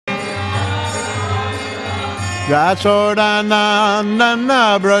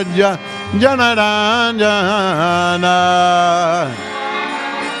Yasodhanandana Braja Janaranjana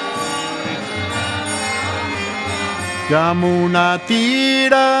Yamuna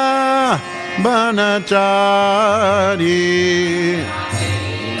Tira Banachari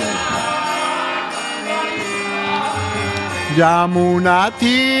Yamuna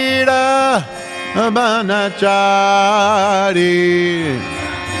Tira Banachari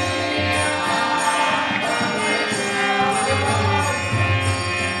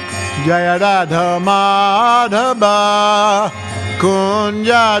Jaya Radha Madhava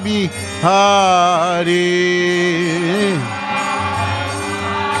Kunjabi Hari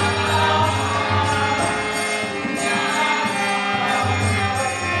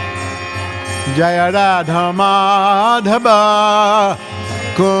Jaya Radha Madhava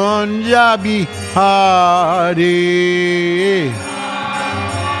Kunjabi Hari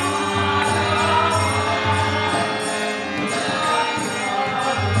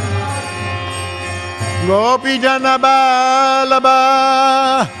Gopi Jana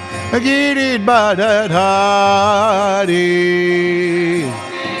Balaba Giridhari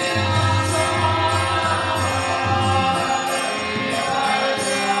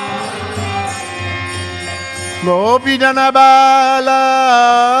Gopi Jana Balaba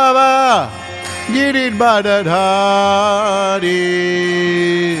Giridhari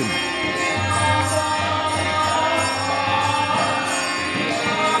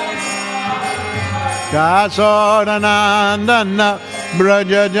Yasodhanandana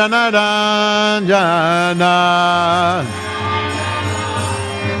Braja Janaranjana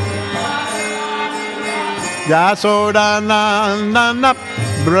Yasodhanandana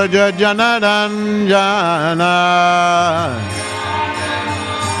Braja Janaranjana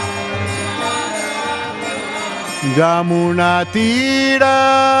Jamuna Tira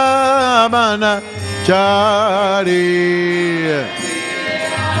Banachari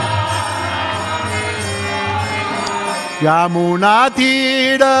Yamuna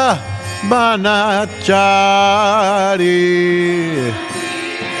Tira Banachari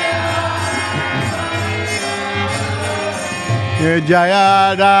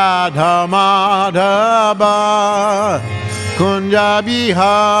Jaya Radha Madhava Kunjabi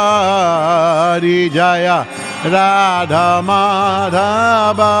Hari Jaya Radha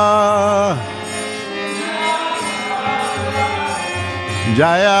Madhava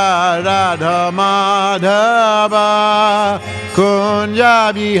Jaya Radha Madhava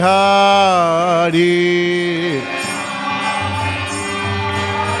Kunjabi Hari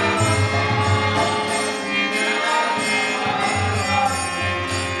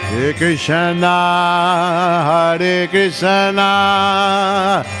Hare Krishna Hare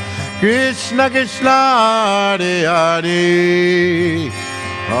Krishna Krishna Krishna Hare Hare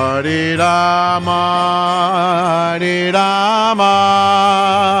Hare Rama Hare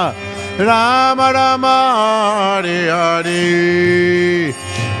Rama Rama Rama Hare Hare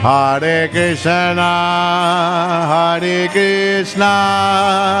Hare Krishna Hare Krishna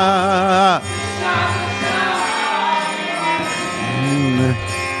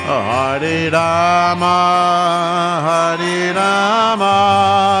Hare Rama Hare Rama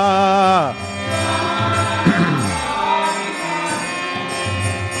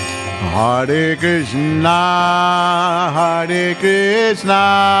Hare Krishna Hare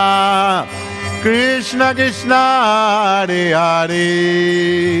Krishna Krishna Krishna Hare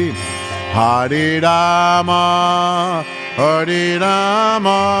Hare Hare Rama Hare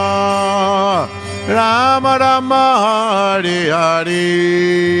Rama Rama Rama Hare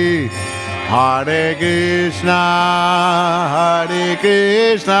Hare Hare Krishna Hare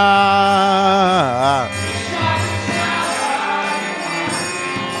Krishna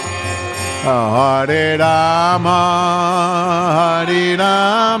Hare Rama Hare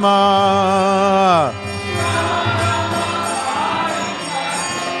Rama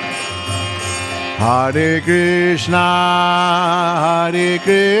Hare Krishna Hare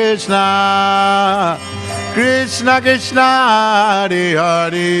Krishna Krishna Krishna Hare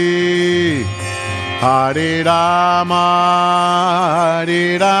Hare Hare Rama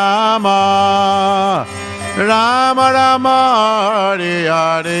Hare Rama Rama Rama Hare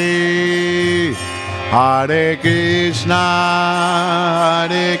Hare Hare Krishna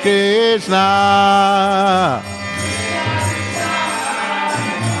Hare Krishna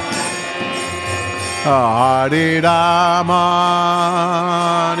Hare Rama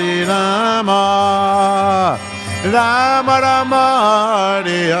Hare Rama Rama Rama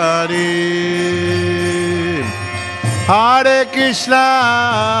Hare Hare Hare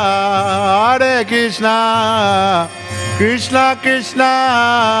Krishna Krishna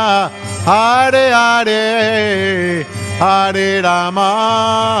Krishna Hare Hare, Hare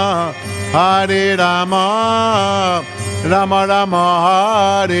Rama, Hare Rama, Rama Rama,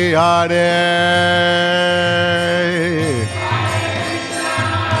 Hare Hare.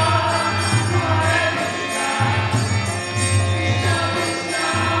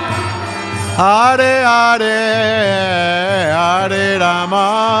 Hare Hare, Hare Rama,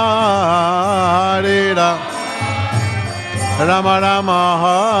 Hare Rama, Rama Rama,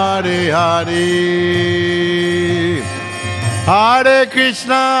 Hare Hare. Hare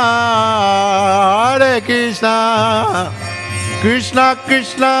Krishna, Hare Krishna, Krishna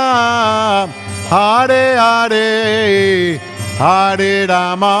Krishna, Hare Hare, Hare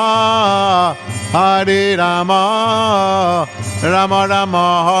Rama, Hare Rama, Rama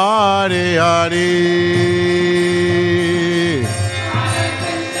Rama, Hare Hare.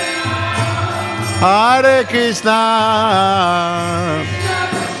 Hare Krishna,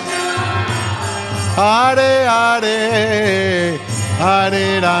 Hare Hare,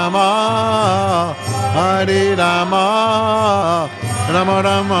 Hare Rama, Hare Rama, Rama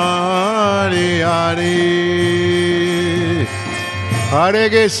Rama, Hare Hare. Hare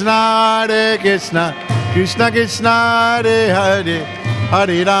Krishna, Hare Krishna, Krishna Krishna, Hare Hare,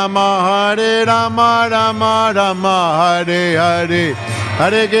 Hare Rama, Hare Rama, Rama Rama, Hare Hare.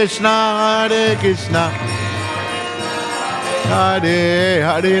 Hare Krishna, Hare Krishna, Hare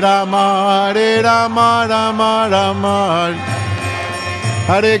Hare Rama, Hare Rama, Rama Rama,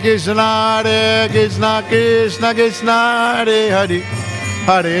 Hare Krishna, Hare Krishna, Krishna Krishna, Hare Hare,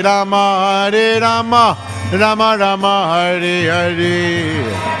 Hare Rama, Hare Rama, Rama Rama, Hare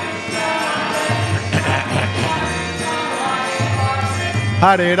Hare.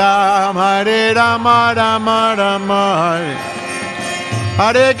 Hare Rama, Hare Rama, Rama Rama, Hare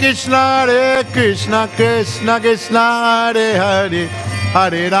Hare Krishna, Krishna Krishna, Hare Hare,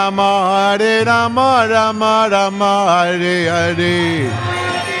 Hare Rama, Hare Rama, Rama Rama, Hare Hare.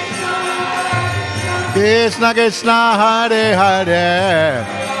 Krishna Krishna, Hare Hare,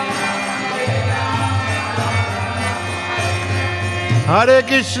 Hare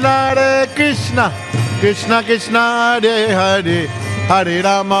Krishna, Krishna Krishna, Hare Hare, Hare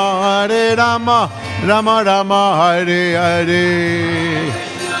Rama, Hare Rama, Rama Rama, Hare Hare.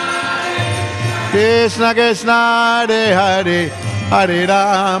 Krishna Krishna, Hare Hare, Hare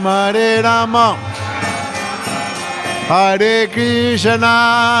Rama, Hare Rama, Hare Krishna,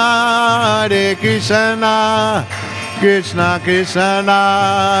 Hare Krishna, Krishna Krishna,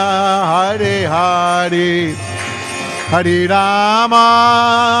 Hare Hare, Hare Rama,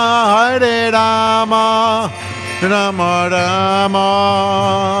 Hare Rama, Rama Rama,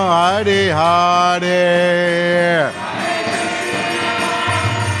 Hare Hare.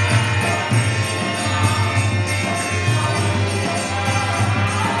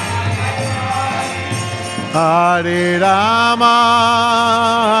 Hare Rama,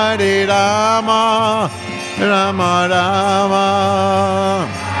 Hare Rama, Rama Rama,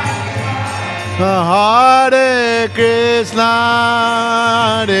 Hare Krishna,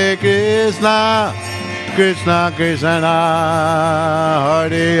 Hare Krishna, Krishna Krishna,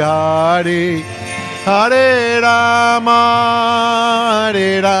 Hare Hare, Hare Rama,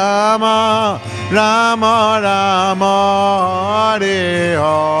 Hare Rama, Rama Rama, Hare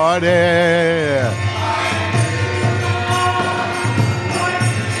Hare.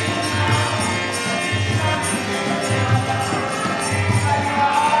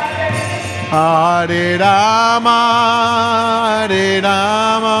 Hare Rama, Hare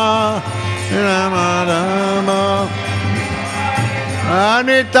Rama, Rama Rama,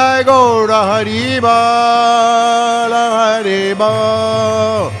 Nitai Gaura Hariba, Hariba,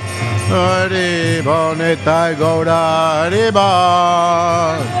 Hariba, Nitai Gaura Hariba.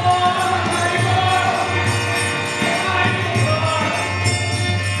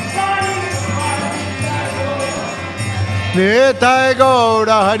 Nitai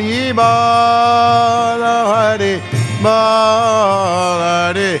Gaura Hariba, Hariba,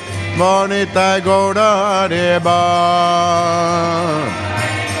 Hariba, Nitai Gaura Hariba.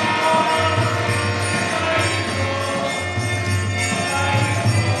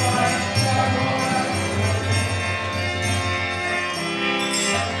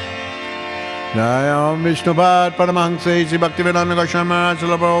 Jai Om Vishnupad Paramahansa Shri Bhaktivedanta Goswami Maharaj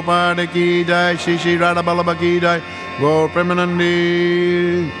Srila Prabhupada Ki Jai, Shri Shri Radha Vallabha Ki Jai, Gaur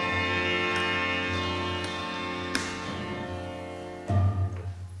Premanandi.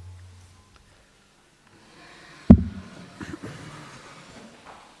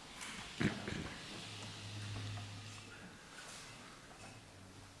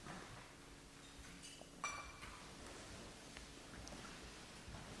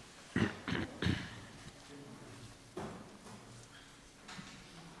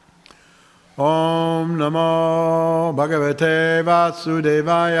 Om Namo Bhagavate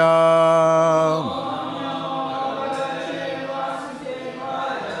Vasudevaya.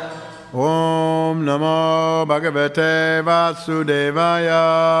 Om Namo Bhagavate Vasudevaya.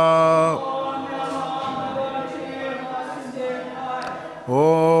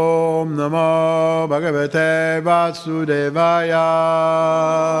 Om Namo Bhagavate Vasudevaya.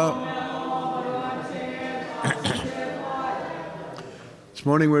 This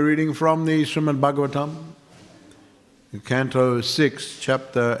morning we're reading from the Srimad Bhagavatam, Canto 6,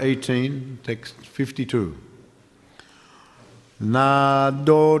 Chapter 18, Text 52.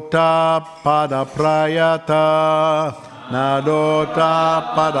 Nadota pada prayata,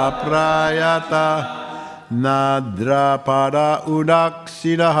 nadota pada prayata, nadra pada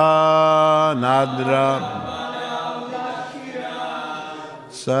udaksidaha, nadra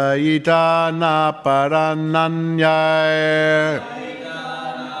sayitana parananyaya,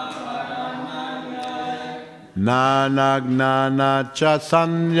 nanagnana cha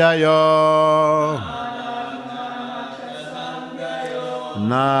sanjayo,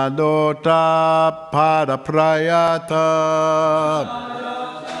 nadota pada prayata,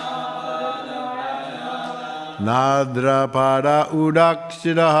 nadra pada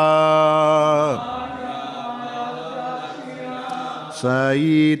udaksidaha,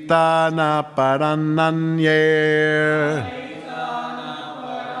 sayitana parananye,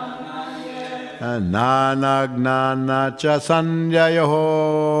 nanagnana cha sanjayo,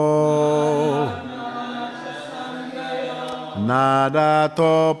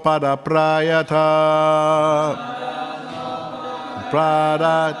 nadato pada prayata,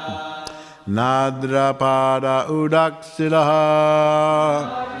 pradat, nadra pada udaksidaha,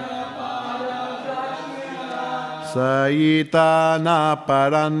 sayitana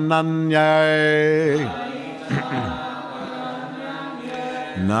parananyay,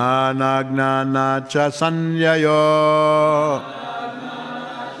 nanagnana cha sanjayo.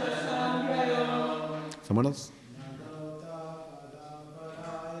 Someone else?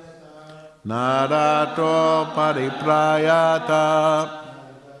 Nadato pariprayata,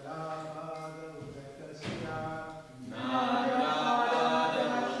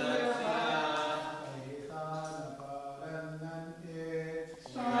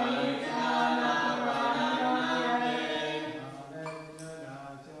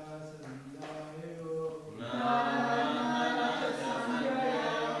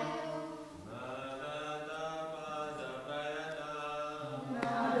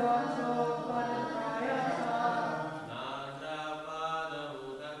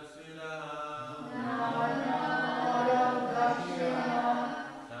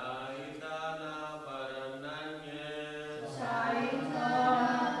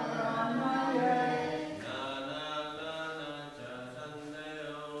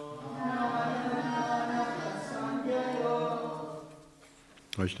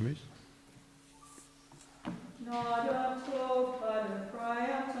 Vaishnavis? Nadato pada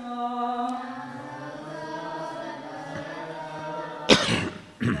prayata,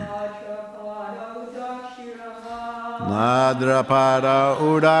 nadra pada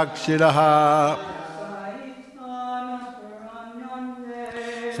udakshiraha,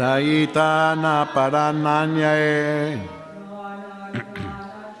 sayitana parananye,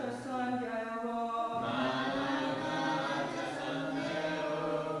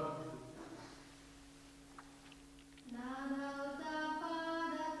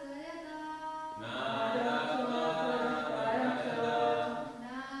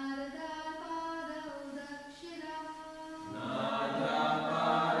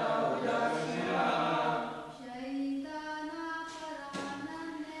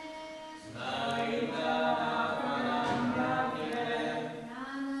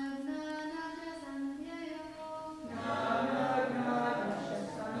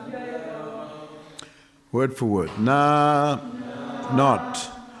 word for word. Na, not.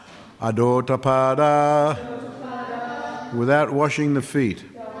 Adotapada, without washing the feet.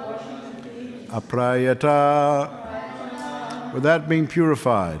 Aprayata, without being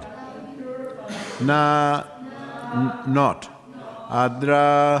purified. Na, not.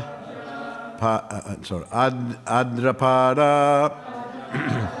 Adra, adrapada,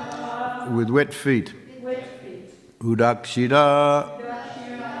 with wet feet. Udakshira,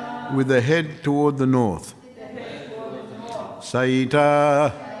 with the head toward the north.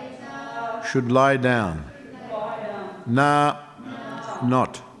 Sayita, should lie down. Na,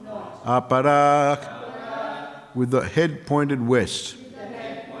 not. Aparak, with the head pointed west.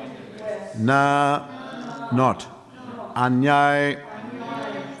 Na, not. Anyay,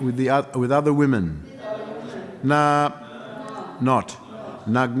 with other women. Na, not.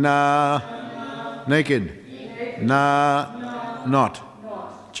 Nagna, naked. Na, not.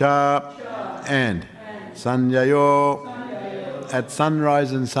 Cha, and. Sanjayo, at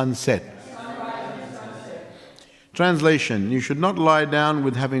sunrise and sunset. Translation: You should not lie down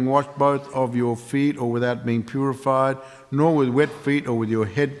with having washed both of your feet or without being purified, nor with wet feet or with your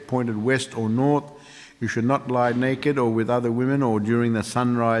head pointed west or north. You should not lie naked or with other women or during the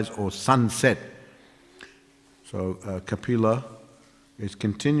sunrise or sunset. So Kapila is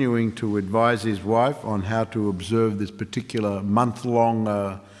continuing to advise his wife on how to observe this particular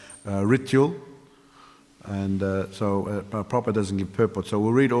month-long ritual. And so Prabhupada doesn't give purport. So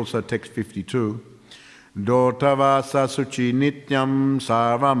we'll read also text 52. Dotavasa suchi nityam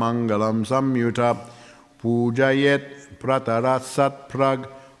sarva mangalam samyuta pujayet pratarasat prag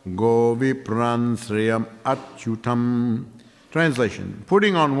govipran sriyam achyutam. Translation: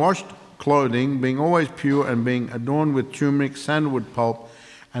 Putting on washed clothing, being always pure, and being adorned with turmeric, sandalwood pulp,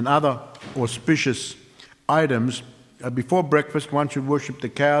 and other auspicious items. Before breakfast, one should worship the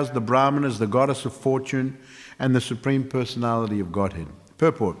cows, the brahmanas, the goddess of fortune, and the Supreme Personality of Godhead.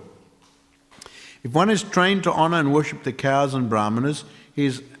 Purport: If one is trained to honor and worship the cows and brahmanas, he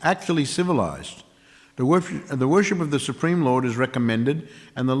is actually civilized. The worship of the Supreme Lord is recommended,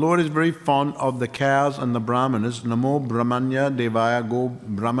 and the Lord is very fond of the cows and the brahmanas. Namo Brahmanya Devaya Go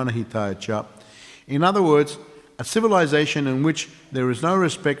Brahmanahitaya Cha. In other words, a civilization in which there is no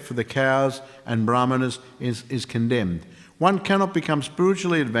respect for the cows and brahmanas is condemned. One cannot become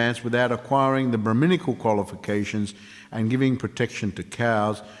spiritually advanced without acquiring the Brahminical qualifications and giving protection to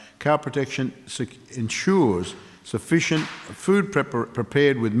cows. Cow protection ensures sufficient food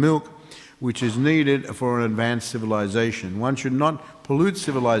prepared with milk, which is needed for an advanced civilization. One should not pollute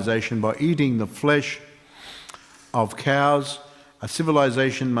civilization by eating the flesh of cows. A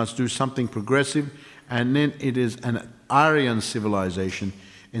civilization must do something progressive, and then it is an Aryan civilization.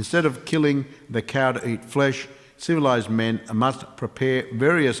 Instead of killing the cow to eat flesh, civilized men must prepare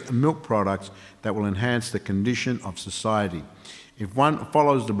various milk products that will enhance the condition of society. If one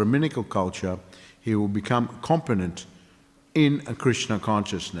follows the Brahminical culture, he will become competent in a Krishna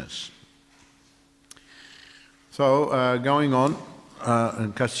consciousness. So, going on,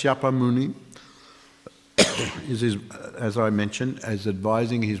 Kashyapa Muni is, as I mentioned, as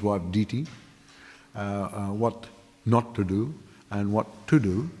advising his wife Diti what not to do and what to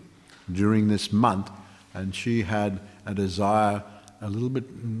do during this month, and she had a desire, a little bit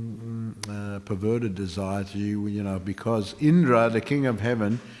perverted desire, because Indra, the king of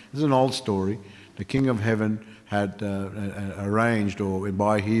heaven, this is an old story, the king of heaven had arranged, or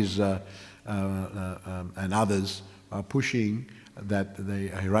by his and others pushing, that the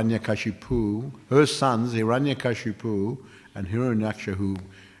Hiranyakashipu, her sons Hiranyakashipu and Hiranyaksha, who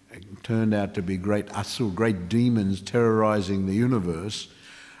turned out to be great asur, great demons terrorizing the universe,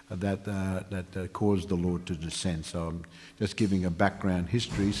 that caused the Lord to descend. So I'm just giving a background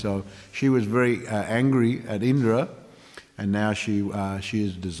history. So she was very angry at Indra, and now she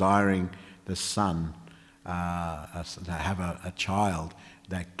is desiring the son to have a child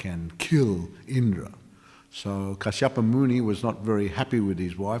that can kill Indra. So Kashyapa Muni was not very happy with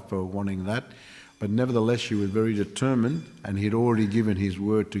his wife for wanting that, but nevertheless she was very determined, and he'd already given his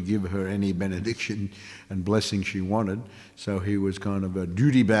word to give her any benediction and blessing she wanted. So he was kind of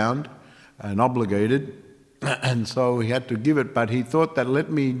duty bound and obligated, and so he had to give it, but he thought that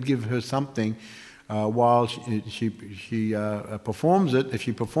let me give her something while she performs it. If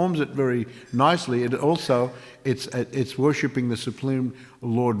she performs it very nicely, it's worshipping the Supreme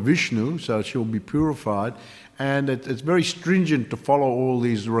Lord Vishnu, so she'll be purified. And it's very stringent to follow all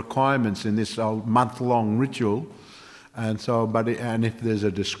these requirements in this month-long ritual. And so, and if there's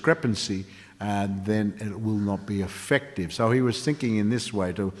a discrepancy, then it will not be effective. So he was thinking in this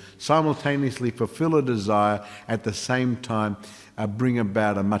way, to simultaneously fulfill a desire, at the same time bring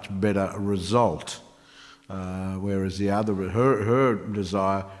about a much better result. Whereas the other, her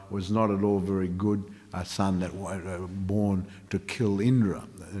desire was not at all very good. A son that was born to kill Indra,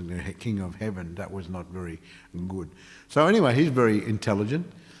 the king of heaven, that was not very good. So anyway, he's very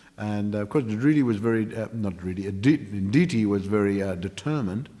intelligent, and of course Diti was very, Diti was very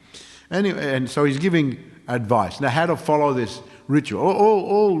determined. Anyway, and so he's giving advice. Now, how to follow this ritual.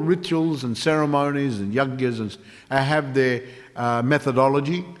 All rituals and ceremonies and yajnas have their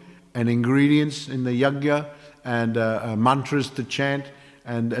methodology and ingredients in the yajna, and mantras to chant,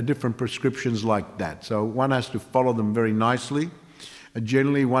 and different prescriptions like that. So one has to follow them very nicely.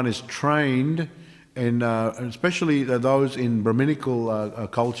 Generally one is trained, in, especially those in Brahminical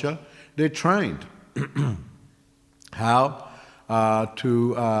culture, they're trained how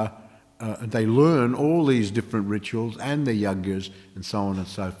to they learn all these different rituals and the yajnas and so on and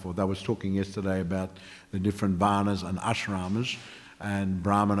so forth. I was talking yesterday about the different varnas and ashramas, and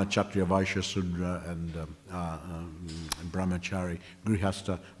Brahmana, Kshatriya, Vaishya, Sudra, and Brahmachari,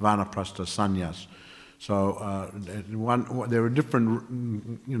 Grihastha, Vanaprastha, Sannyas. So there are different,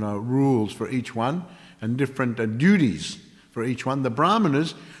 rules for each one, and different duties for each one. The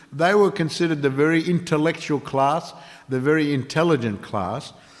Brahmanas, they were considered the very intellectual class, the very intelligent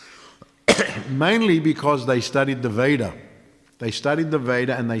class, mainly because they studied the Veda. They studied the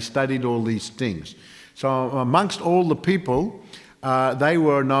Veda and they studied all these things. So amongst all the people, they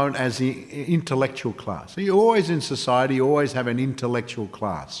were known as the intellectual class. So you always in society, you always have an intellectual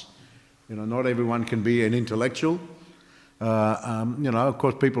class. Not everyone can be an intellectual. Of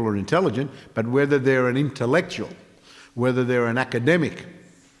course people are intelligent, but whether they're an intellectual, whether they're an academic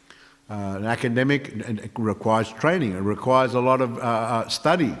it requires training. It requires a lot of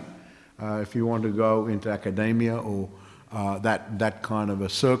study. If you want to go into academia or that kind of a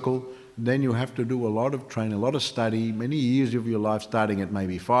circle, then you have to do a lot of training, a lot of study, many years of your life, starting at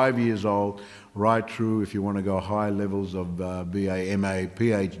maybe 5 years old, right through, if you want to go high levels of BA, MA,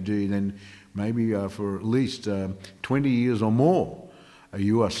 PhD, then maybe for at least 20 years or more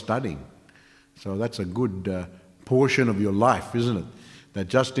you are studying. So that's a good portion of your life, isn't it? That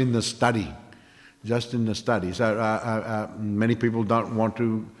just in the study. So many people don't want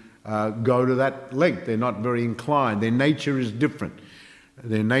to go to that length. They're not very inclined. Their nature is different.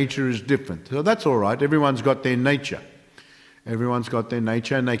 So that's all right. Everyone's got their nature. And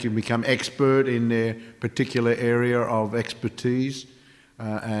they can become expert in their particular area of expertise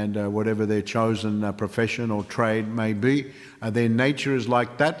and whatever their chosen profession or trade may be. Their nature is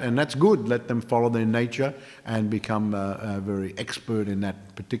like that, and that's good. Let them follow their nature and become very expert in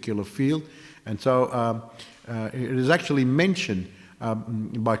that particular field. And so it is actually mentioned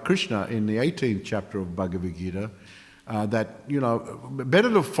by Krishna in the 18th chapter of Bhagavad Gita, that better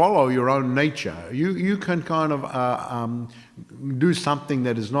to follow your own nature. You can kind of do something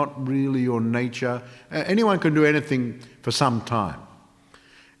that is not really your nature. Anyone can do anything for some time.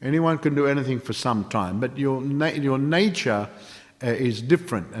 But your nature is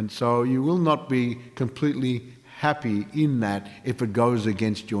different, and so you will not be completely happy in that if it goes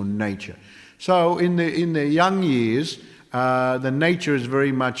against your nature. So in the young years, the nature is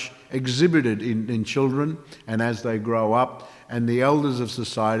very much exhibited in children, and as they grow up, and the elders of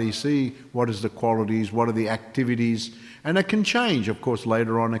society see what is the qualities, what are the activities, and it can change. Of course,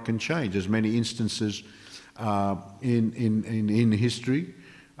 later on it can change. There's many instances in history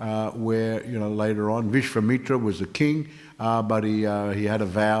where later on Vishvamitra was a king, but he had a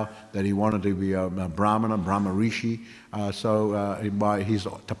vow that he wanted to be a Brahma Rishi. So by his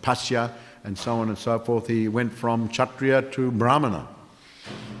tapasya and so on and so forth, he went from Kshatriya to Brahmana.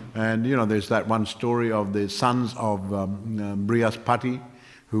 And there's that one story of the sons of Brihaspati,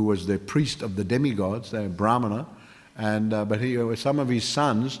 who was the priest of the demigods, they were Brahmana, and but some of his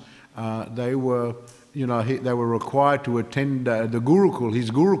sons, they were required to attend the Gurukul, his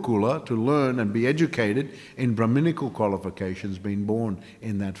Gurukula, to learn and be educated in Brahminical qualifications, being born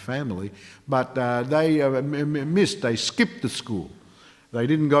in that family. But they skipped the school. They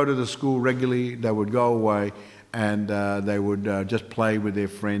didn't go to the school regularly. They would go away and they would just play with their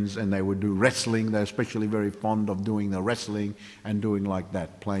friends, and they would do wrestling. They're especially very fond of doing the wrestling and doing like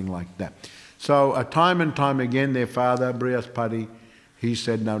that, playing like that. So time and time again, their father, Brihaspati, he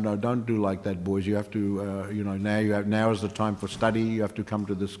said, no, don't do like that, boys. You have to, now is the time for study. You have to come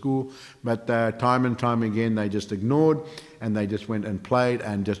to the school. But time and time again, they just ignored, and they just went and played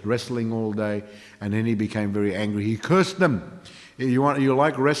and just wrestling all day. And then he became very angry. He cursed them. You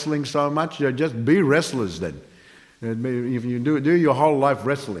like wrestling so much? Just be wrestlers then. If you do your whole life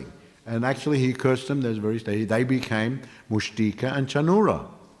wrestling. And actually, he cursed them. They became Mushtika and Chanura.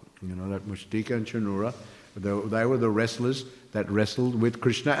 That Mushtika and Chanura. They were the wrestlers that wrestled with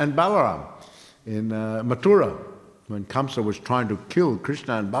Krishna and Balaram in Mathura. When Kamsa was trying to kill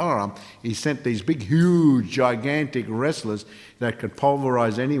Krishna and Balaram, he sent these big, huge, gigantic wrestlers that could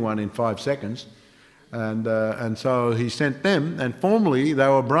pulverize anyone in 5 seconds. And so he sent them, and formerly they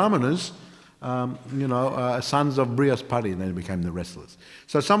were Brahmanas, sons of Brihaspati, and then became the wrestlers.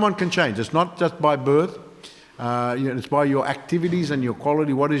 So someone can change. It's not just by birth. It's by your activities and your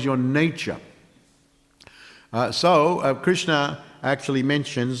quality. What is your nature? So Krishna actually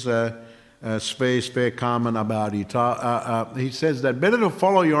mentions Sve Kaman Abhadita. He says that better to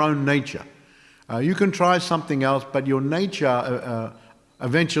follow your own nature. You can try something else, but your nature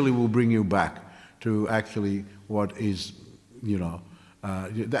eventually will bring you back to actually what is,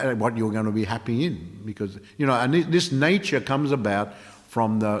 what you're going to be happy in. Because, and this nature comes about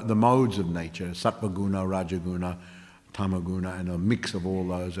from the modes of nature, Sattva-guna, Rajaguna, Tamaguna, and a mix of all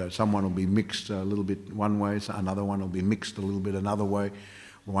those. Someone will be mixed a little bit one way, so another one will be mixed a little bit another way.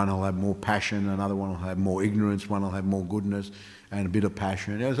 One will have more passion, another one will have more ignorance, one will have more goodness and a bit of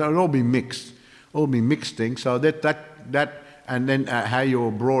passion. So it'll all be mixed. All be mixed things. So that and then how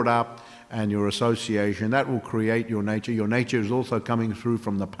you're brought up and your association, that will create your nature. Your nature is also coming through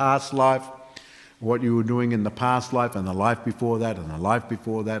from the past life, what you were doing in the past life and the life before that and the life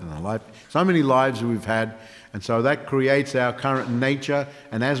before that and the life. So many lives we've had. And so that creates our current nature.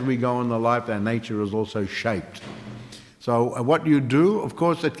 And as we go on the life, our nature is also shaped. So what you do, of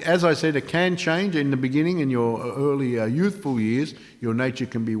course, as I said, it can change in the beginning, in your early youthful years. Your nature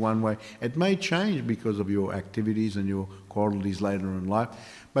can be one way. It may change because of your activities and your qualities later in life,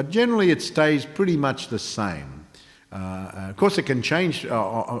 but generally it stays pretty much the same. Of course, it can change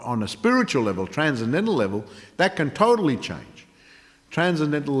on a spiritual level, transcendental level. That can totally change.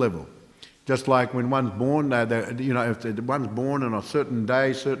 Transcendental level. Just like when one's born, if one's born on a certain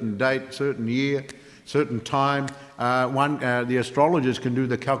day, certain date, certain year, certain time, the astrologers can do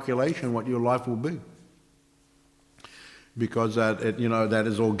the calculation what your life will be, because that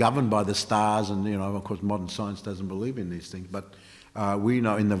is all governed by the stars, and of course modern science doesn't believe in these things, but we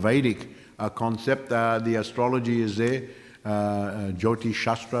know in the Vedic concept the astrology is there, Jyotish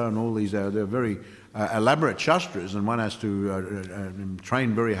Shastra and all these, they're very elaborate shastras, and one has to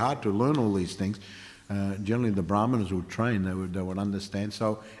train very hard to learn all these things. Generally the Brahmanas would train, they would understand.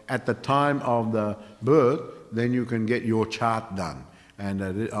 So at the time of the birth, then you can get your chart done. And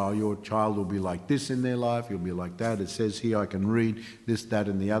your child will be like this in their life, you'll be like that. It says here I can read this, that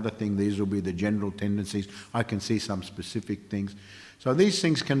and the other thing. These will be the general tendencies. I can see some specific things. So these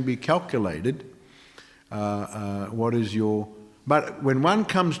things can be calculated. But when one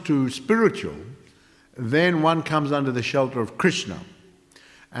comes to spiritual, then one comes under the shelter of Krishna.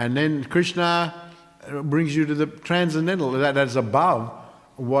 And then Krishna brings you to the transcendental, that is above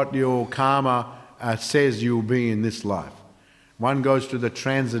what your karma says you'll be in this life. One goes to the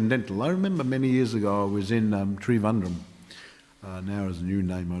transcendental. I remember many years ago I was in Trivandrum. Now it's a new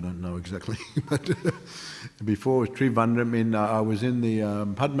name, I don't know exactly. But before it was Trivandrum, I was in the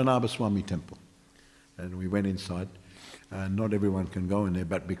Padmanabha Swami temple. And we went inside. Not everyone can go in there,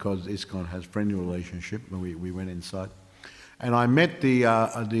 but because ISKCON has friendly relationship, we went inside. And I met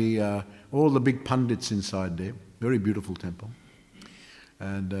all the big pundits inside there. Very beautiful temple.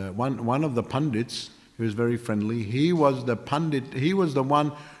 And one of the pundits, who was very friendly, he was the pundit. He was the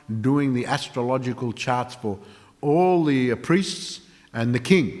one doing the astrological charts for all the priests and the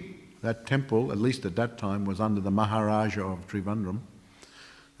king. That temple, at least at that time, was under the Maharaja of Trivandrum.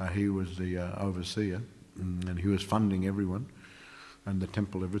 He was the overseer, and he was funding everyone and the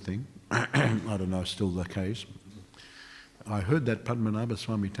temple, everything. I don't know, still the case. I heard that Padmanabha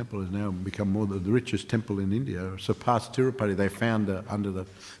Swami temple has now become more the richest temple in India, surpassed Tirupati. They found under the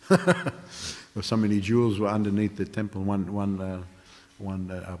so many jewels were underneath the temple, one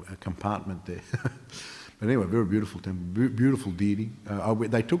compartment there. But anyway, very beautiful temple, beautiful deity.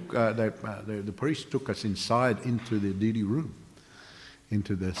 The priest took us inside into the deity room,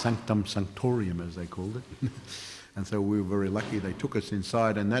 into the sanctum sanctorium, as they called it. And so we were very lucky. They took us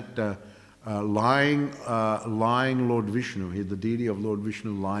inside, and that lying Lord Vishnu, the deity of Lord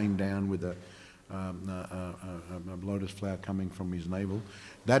Vishnu lying down with a lotus flower coming from his navel.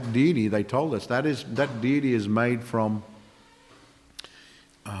 That deity, they told us, that deity is made from,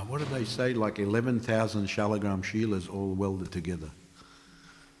 what did they say, like 11,000 Shalagram Shilas all welded together.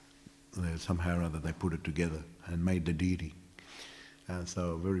 Somehow or other they put it together and made the deity.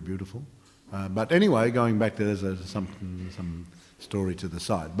 So very beautiful. But anyway, going back to, there's some story to the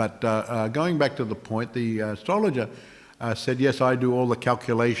side. But going back to the point, the astrologer said, yes, I do all the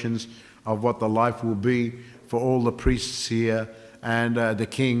calculations of what the life will be for all the priests here and the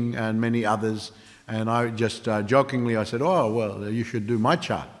king and many others. And I just jokingly, I said, oh, well, you should do my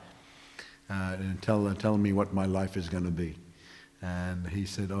chart and tell me what my life is going to be. And he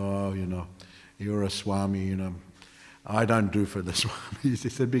said, oh, you're a Swami, I don't do for the Swamis. He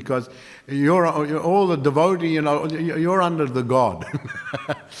said, because you're all the devotee, you're under the God.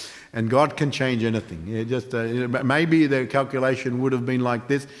 And God can change anything. Maybe the calculation would have been like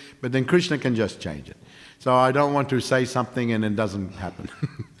this, but then Krishna can just change it. So I don't want to say something and it doesn't happen.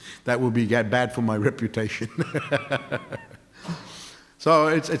 That will be bad for my reputation. So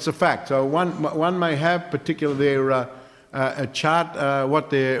it's a fact. So one may have particularly a chart what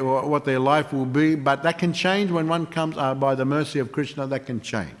their life will be, but that can change when one comes by the mercy of Krishna. That can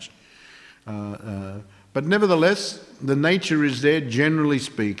change. But nevertheless, the nature is there, generally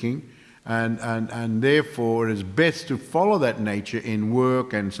speaking, and therefore it is best to follow that nature in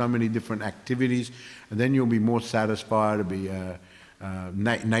work and so many different activities, and then you'll be more satisfied. It'll be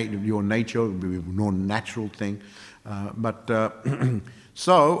your nature will be a more natural thing.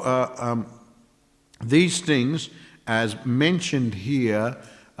 These things, as mentioned here,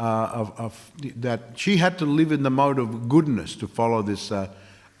 that she had to live in the mode of goodness to follow this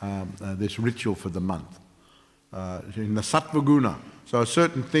this ritual for the month, in the sattva guna. So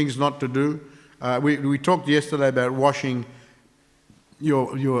certain things not to do. We talked yesterday about washing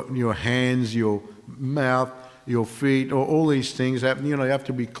your hands, your mouth, your feet, or all these things. You have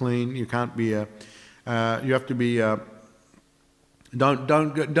to be clean. You can't be. You have to be.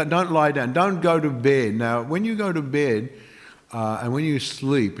 Don't lie down. Don't go to bed. Now, when you go to bed and when you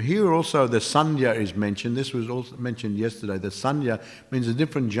sleep, here also the sandhya is mentioned. This was also mentioned yesterday. The sandhya means the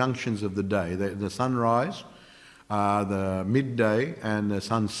different junctions of the day. The sunrise, the midday, and the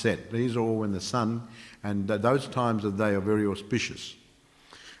sunset. These are all when the sun, and those times of the day are very auspicious.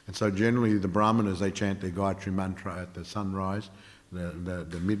 And so generally the Brahmanas, they chant their Gayatri mantra at the sunrise,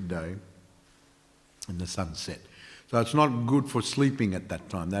 the midday, and the sunset. So it's not good for sleeping at that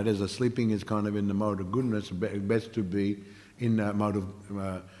time. That is, sleeping is kind of in the mode of goodness. Best to be in the mode of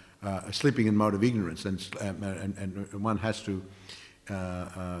sleeping in mode of ignorance, and one has to be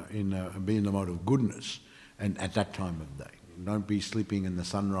in the mode of goodness, and at that time of day. Don't be sleeping in the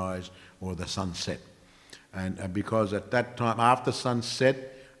sunrise or the sunset, and because at that time, after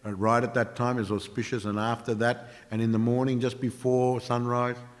sunset, right at that time is auspicious, and after that, and in the morning, just before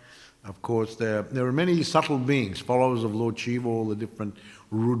sunrise. Of course, there are many subtle beings, followers of Lord Shiva, all the different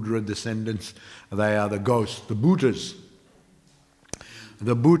Rudra descendants. They are the ghosts, the Bhutas.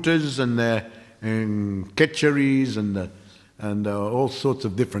 The Bhutas and the Ketcharis and all sorts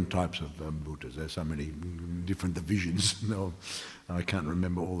of different types of Bhutas. There's so many different divisions. No, I can't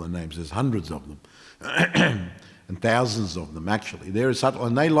remember all the names. There's hundreds of them. And thousands of them, actually. They're subtle,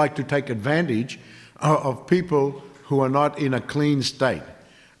 and they like to take advantage of people who are not in a clean state.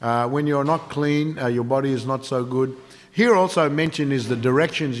 When you're not clean, your body is not so good. Here also mentioned is the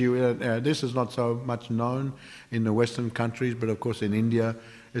directions this is not so much known in the Western countries, but of course in India,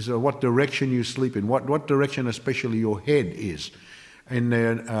 is what direction you sleep in, what direction especially your head is. And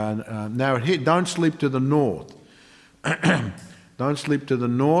now, don't sleep to the north. Don't sleep to the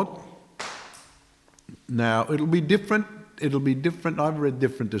north. Now, it'll be different. I've read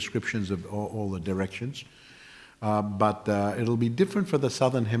different descriptions of all the directions. But it'll be different for the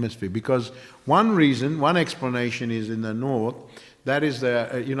southern hemisphere, because one explanation is in the north. That is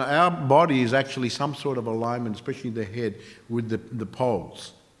our body is actually some sort of alignment, especially the head, with the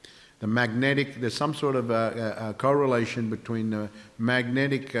poles. The magnetic, there's some sort of a correlation between the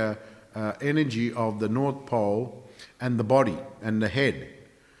magnetic energy of the North Pole and the body and the head.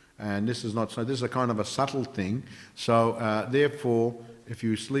 And this is not so. This is a kind of a subtle thing. So therefore, if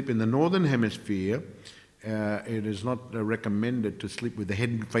you sleep in the northern hemisphere, it is not recommended to sleep with the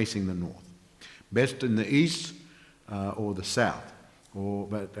head facing the north. Best in the east or the south,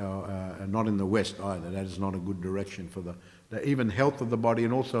 but not in the west either. That is not a good direction for the even health of the body,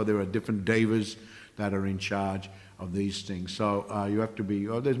 and also there are different devas that are in charge of these things. So you have to be,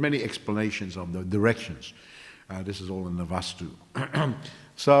 there's many explanations of the directions. This is all in the Vastu.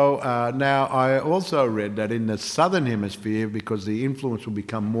 So now I also read that in the southern hemisphere, because the influence will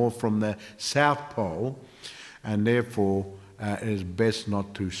become more from the South Pole, and therefore it is best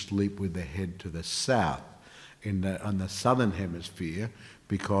not to sleep with the head to the south on the southern hemisphere,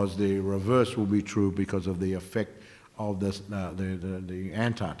 because the reverse will be true because of the effect of the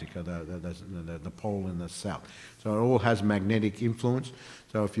Antarctica, the pole in the south. So it all has magnetic influence.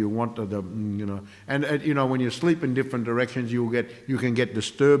 So if you want when you sleep in different directions, you can get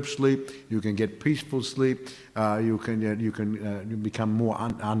disturbed sleep, you can get peaceful sleep, you can become more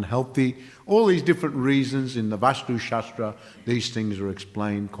unhealthy. All these different reasons in the Vastu Shastra, these things are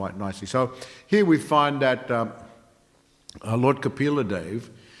explained quite nicely. So here we find that Lord Kapila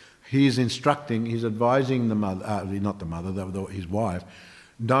Dev, he's advising the mother, not the mother, his wife,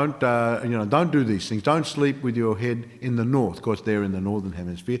 don't do these things. Don't sleep with your head in the north. Of course, they're in the northern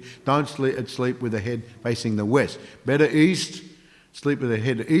hemisphere. Don't sleep with the head facing the west. Better east, sleep with the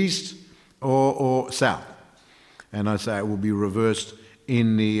head east or south. And I say it will be reversed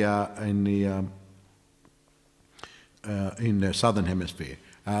in the southern hemisphere.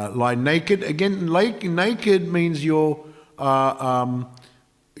 Lie naked. Again, naked means you'll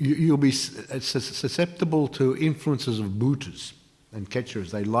be susceptible to influences of bhutas and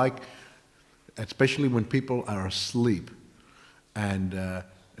ketchers. They like, especially when people are asleep and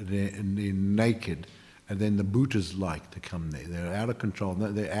they're naked, And then the bhutas like to come there. They're out of control.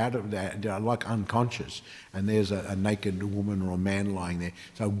 They're like unconscious. And there's a naked woman or a man lying there.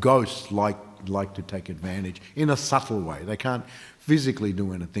 So ghosts like to take advantage in a subtle way. They can't physically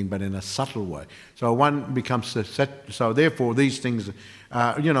do anything, but in a subtle way. So one becomes so. Therefore, these things,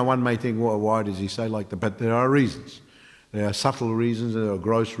 one may think, well, why does he say like that? But there are reasons. There are subtle reasons. There are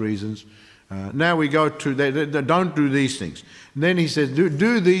gross reasons. Now we go to, don't do these things. And then he says,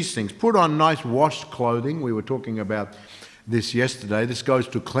 do these things. Put on nice washed clothing. We were talking about this yesterday. This goes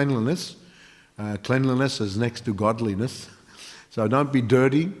to cleanliness. Cleanliness is next to godliness. So don't be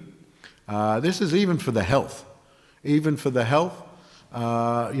dirty. This is even for the health. Even for the health,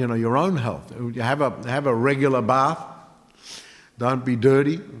 your own health. You have a regular bath. Don't be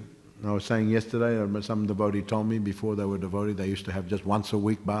dirty. I was saying yesterday, some devotee told me before they were devotee, they used to have just once a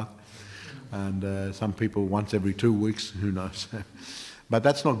week bath. And some people once every 2 weeks, who knows. But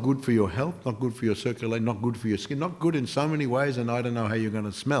that's not good for your health, not good for your circulation, not good for your skin, not good in so many ways, and I don't know how you're going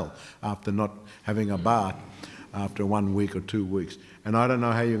to smell after not having a bath after 1 week or 2 weeks. And I don't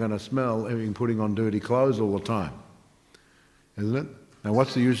know how you're going to smell having putting on dirty clothes all the time. Isn't it? Now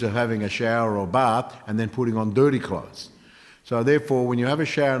what's the use of having a shower or bath and then putting on dirty clothes? So therefore, when you have a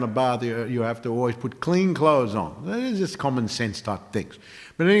shower and a bath, you have to always put clean clothes on. It's just common sense type things.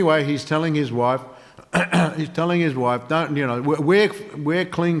 But anyway, he's telling his wife, don't, wear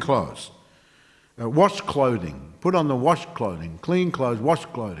clean clothes. Wash clothing. Put on the washed clothing. Clean clothes,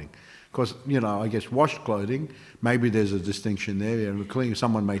 washed clothing. Because, I guess washed clothing, maybe there's a distinction there. Clean,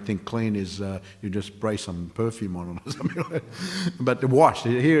 someone may think clean is you just spray some perfume on it or something like that. But the wash,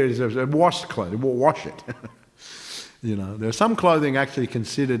 here is washed clothing. Wash it. There's some clothing actually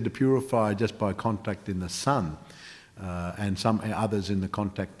considered to purify just by contact in the sun, and some others in the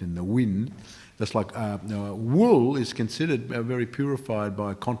contact in the wind. Just like wool is considered very purified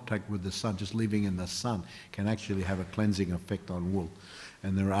by contact with the sun. Just living in the sun can actually have a cleansing effect on wool.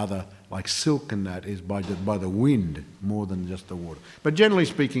 And there are other, like silk and that, is by the wind more than just the water. But generally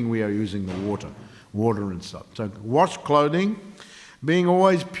speaking, we are using the water and stuff. So wash clothing, being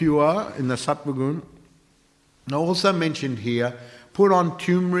always pure in the sattva gun. I also mentioned here, put on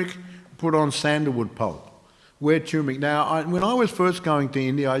turmeric, put on sandalwood pulp. Wear turmeric. Now, when I was first going to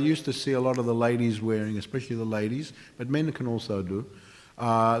India, I used to see a lot of the ladies wearing, especially the ladies, but men can also do,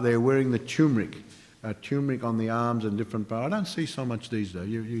 they're wearing the turmeric on the arms and different parts. I don't see so much these days.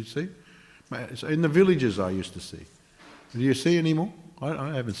 You see? In the villages I used to see. Do you see anymore?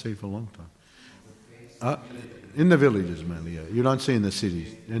 I haven't seen for a long time. In the villages mainly, yeah. You don't see in the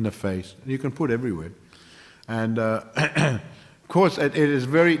cities, in the face. You can put everywhere. And of course, it is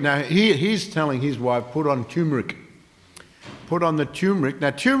very... Now, he's telling his wife, put on turmeric. Put on the turmeric.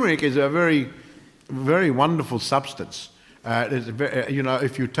 Now, turmeric is a very, very wonderful substance.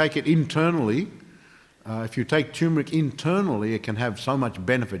 If you take it internally, if you take turmeric internally, it can have so much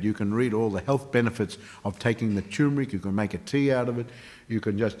benefit. You can read all the health benefits of taking the turmeric. You can make a tea out of it. You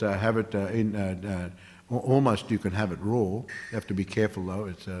can just have it almost you can have it raw. You have to be careful, though.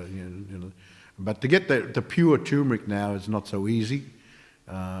 It's But to get the pure turmeric now is not so easy.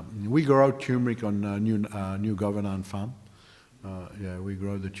 We grow turmeric on New Govardhan farm. We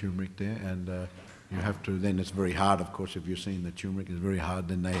grow the turmeric there, and you have to. Then it's very hard, of course. If you're seeing the turmeric, it's very hard.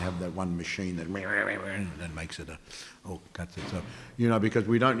 Then they have that one machine that makes it cuts it. So because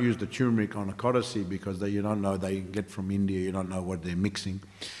we don't use the turmeric on a codicy because you don't know, they get from India. You don't know what they're mixing.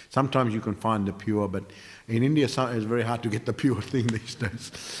 Sometimes you can find the pure, but in India it's very hard to get the pure thing these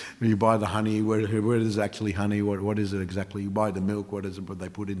days. You buy the honey, where is actually honey? What is it exactly? You buy the milk. What is it? What they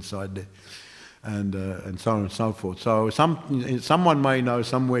put inside there? And so on and so forth. So someone may know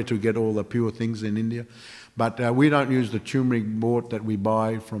somewhere to get all the pure things in India, but we don't use the turmeric bought that we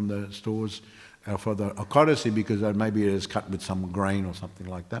buy from the stores for the codicy because maybe it is cut with some grain or something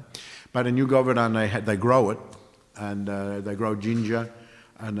like that. But in New Govardhan they grow it, and they grow ginger,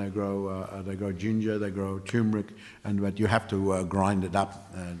 and they grow ginger, they grow turmeric, but you have to grind it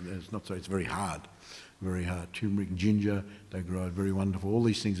up. It's very hard. Very hard. Turmeric, ginger, they grow it, very wonderful. All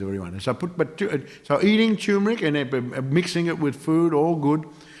these things are very wonderful. So eating turmeric and mixing it with food, all good,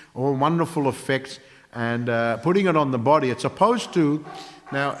 all wonderful effects, and putting it on the body. It's supposed to,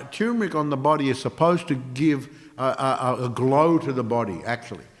 now turmeric on the body is supposed to give a glow to the body,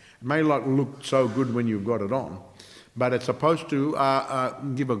 actually. It may not look so good when you've got it on, but it's supposed to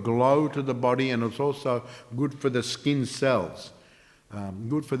give a glow to the body, and it's also good for the skin cells.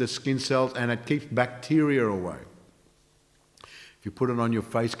 Good for the skin cells, and it keeps bacteria away. If you put it on your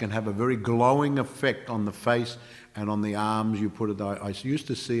face, it can have a very glowing effect on the face and on the arms. You put it. I used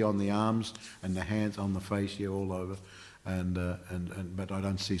to see on the arms and the hands, on the face, all over. But I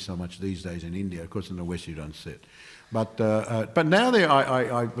don't see so much these days in India. Of course, in the West you don't see it. But now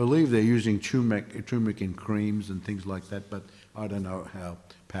I believe they're using turmeric in creams and things like that, but I don't know how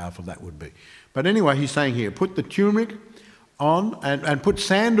powerful that would be. But anyway, he's saying here, put the turmeric on and put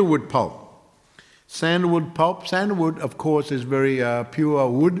sandalwood pulp. Sandalwood pulp. Sandalwood, of course, is very pure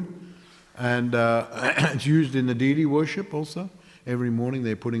wood, and it's used in the deity worship also. Every morning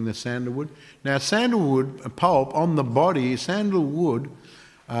they're putting the sandalwood. Now, sandalwood pulp on the body, sandalwood,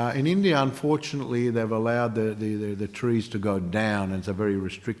 in India, unfortunately, they've allowed the trees to go down, and it's a very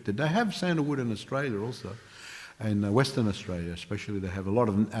restricted. They have sandalwood in Australia also, in Western Australia especially. They have a lot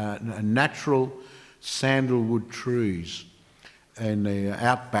of natural sandalwood trees in the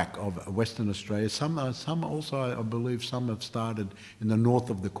outback of Western Australia. Some also, I believe, some have started in the north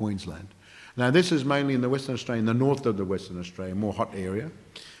of the Queensland. Now, this is mainly in the Western Australia, in the north of the Western Australia, more hot area,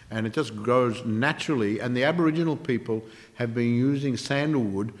 and it just grows naturally. And the Aboriginal people have been using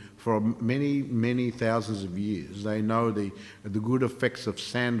sandalwood for many, many thousands of years. They know the good effects of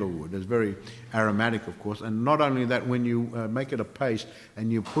sandalwood. It's very aromatic, of course, and not only that, when you make it a paste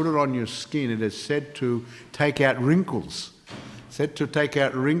and you put it on your skin, it is said to take out wrinkles. Said to take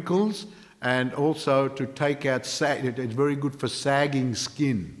out wrinkles, and also to take out it's very good for sagging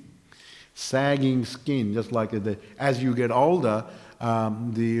skin. Sagging skin, just like as you get older,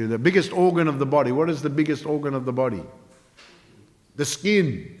 the biggest organ of the body. What is the biggest organ of the body? The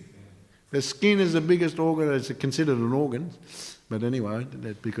skin. The skin is the biggest organ. It's considered an organ, but anyway,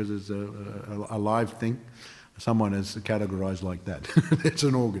 that's because it's a live thing. Someone has categorized like that. It's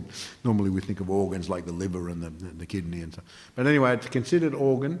an organ. Normally we think of organs like the liver and the kidney and so. But anyway, it's considered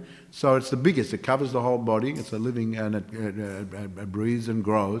organ, so it's the biggest. It covers the whole body. It's a living, and it breathes and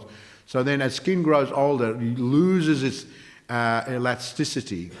grows. So then as skin grows older, it loses its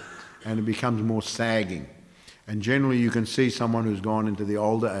elasticity and it becomes more sagging. And generally you can see someone who's gone into the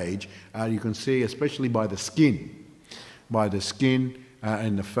older age, you can see especially by the skin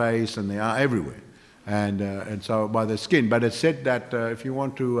in the face and the everywhere. And so by the skin. But it's said that if you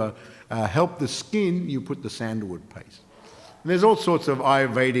want to help the skin, you put the sandalwood paste. And there's all sorts of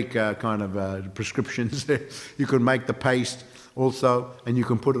Ayurvedic kind of prescriptions there. You can make the paste also, and you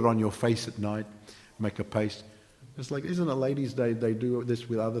can put it on your face at night, make a paste. It's like, isn't it ladies, they do this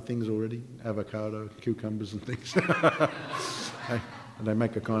with other things already? Avocado, cucumbers and things. They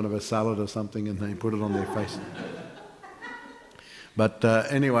make a kind of a salad or something and they put it on their face. But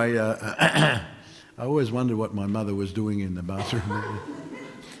anyway, I always wondered what my mother was doing in the bathroom.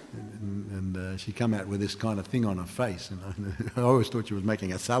 And she come out with this kind of thing on her face. And I always thought she was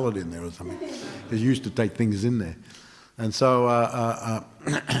making a salad in there or something. Because she used to take things in there. And so,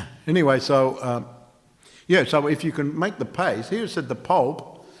 anyway, so if you can make the paste, here it said the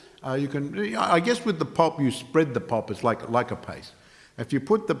pulp, you can, I guess with the pulp, you spread the pulp, it's like a paste. If you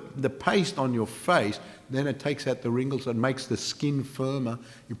put the paste on your face, then it takes out the wrinkles and makes the skin firmer.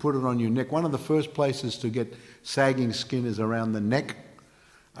 You put it on your neck. One of the first places to get sagging skin is around the neck.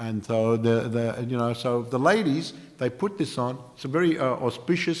 And so so the ladies, they put this on. It's a very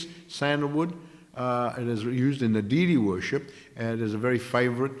auspicious sandalwood. It is used in the deity worship, and it is a very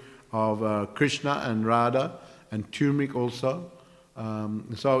favorite of Krishna and Radha, and turmeric also.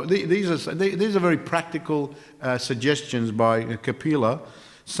 So these are very practical suggestions by Kapila.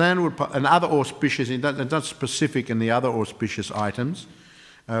 Sandalwood and other auspicious, it's not specific in the other auspicious items.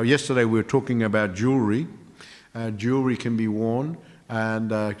 Yesterday we were talking about jewelry. Jewelry can be worn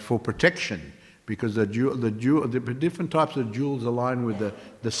and for protection, because the different types of jewels align with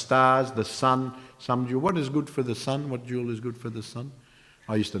the stars, the sun. Some jewel. What is good for the sun? What jewel is good for the sun?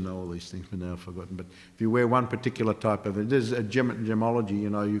 I used to know all these things, but now I've forgotten. But if you wear one particular type of it, there's a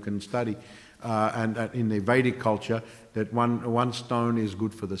gemology, you can study, and in the Vedic culture, that one stone is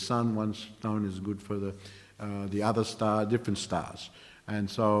good for the sun, one stone is good for the other star, different stars. And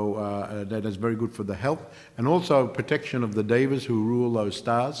so that is very good for the health, and also protection of the devas who rule those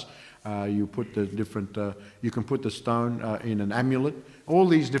stars. You put the different, you can put the stone in an amulet, all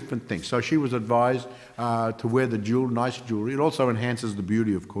these different things. So she was advised to wear the nice jewelry. It also enhances the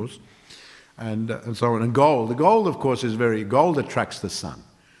beauty, of course, and so on. And gold. The gold, of course, gold attracts the sun.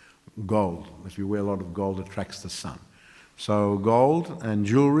 Gold, if you wear a lot of gold, attracts the sun. So gold and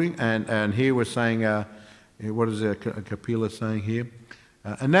jewelry, and here we're saying, what is Kapila saying here?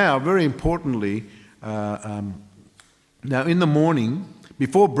 And now, very importantly, now in the morning,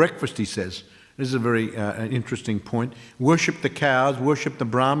 before breakfast, he says, this is a very interesting point, worship the cows, worship the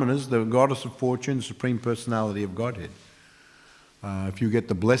Brahmanas, the goddess of fortune, supreme personality of Godhead. If you get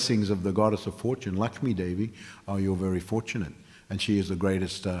the blessings of the goddess of fortune, Lakshmi Devi, you're very fortunate. And she is the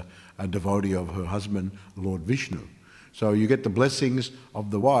greatest devotee of her husband, Lord Vishnu. So you get the blessings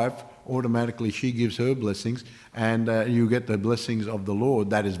of the wife, automatically she gives her blessings, and you get the blessings of the Lord.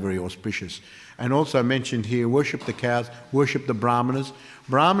 That is very auspicious. And also mentioned here, worship the cows, worship the brahmanas.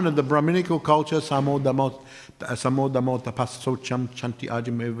 The Brahminical culture, samodamo tapassocham chanti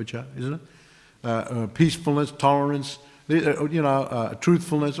ajamevacha, isn't it? Peacefulness, tolerance,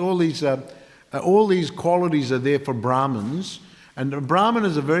 truthfulness, all these qualities are there for Brahmins. And the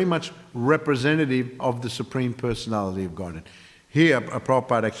Brahmanas are very much representative of the Supreme Personality of God. Here,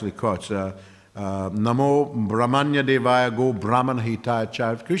 Prabhupada actually quotes, Namo Brahmanya Devaya Go Brahmana Hitaya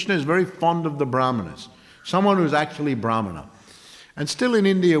Cha. Krishna is very fond of the Brahmanas, someone who's actually Brahmana. And still in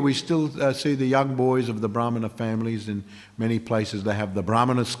India, we still see the young boys of the Brahmana families. In many places, they have the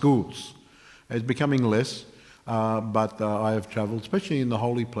Brahmana schools. It's becoming less. But I have travelled, especially in the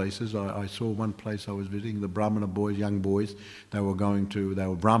holy places. I saw one place I was visiting, the Brahmana boys, young boys, they were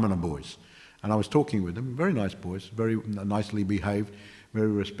Brahmana boys. And I was talking with them, very nice boys, very nicely behaved, very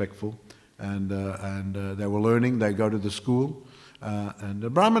respectful. And they were learning, they go to the school. And the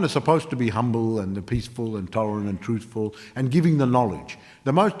Brahmana is supposed to be humble and peaceful and tolerant and truthful and giving the knowledge.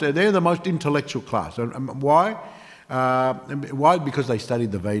 They're the most intellectual class. Why? Why? Because they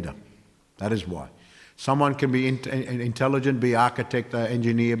studied the Veda. That is why. Someone can be intelligent, be architect,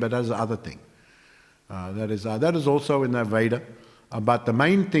 engineer, but that's the other thing. That is also in the Veda. But the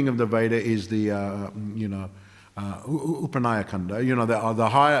main thing of the Veda is the, Upanaya Kanda, the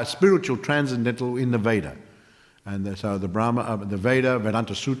higher spiritual transcendental in the Veda. And so the Veda,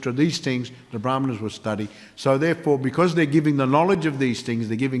 Vedanta Sutra, these things, the Brahmanas will study. So therefore, because they're giving the knowledge of these things,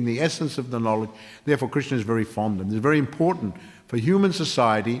 they're giving the essence of the knowledge, therefore Krishna is very fond of them. It's very important for human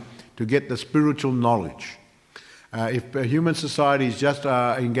society to get the spiritual knowledge. If a human society is just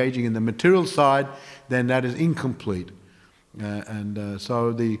engaging in the material side, then that is incomplete.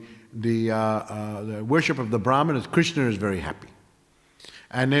 So the worship of the Brahmanas, Krishna is very happy.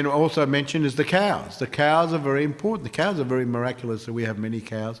 And then also mentioned is the cows. The cows are very important. The cows are very miraculous. So we have many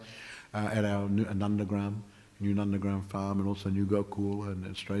cows at our new Nandagram farm, and also New Gokul. In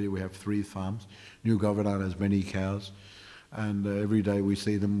Australia we have 3 farms. New Govardhan has many cows. And every day we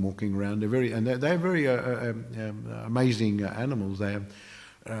see them walking around. They're very amazing animals. They have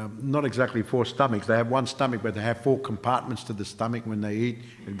not exactly 4 stomachs. They have 1 stomach, but they have 4 compartments to the stomach when they eat.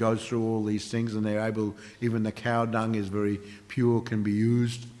 It goes through all these things, and they're able. Even the cow dung is very pure, can be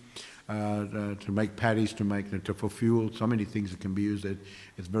used to make paddies, for fuel. So many things that can be used.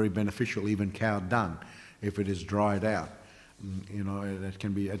 It's very beneficial. Even cow dung, if it is dried out, it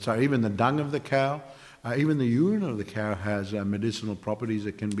can be. So even the dung of the cow. Even the urine of the cow has medicinal properties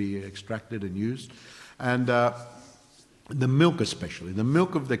that can be extracted and used. And the milk especially, the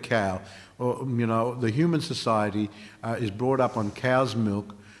milk of the cow, the human society is brought up on cow's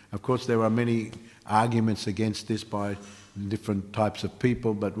milk. Of course, there are many arguments against this by different types of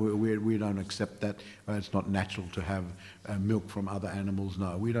people, but we don't accept that. It's not natural to have milk from other animals.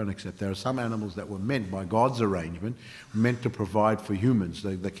 No, we don't accept. There are some animals that were meant by God's arrangement, meant to provide for humans.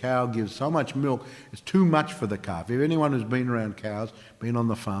 The cow gives so much milk, it's too much for the calf. If anyone who's been around cows, been on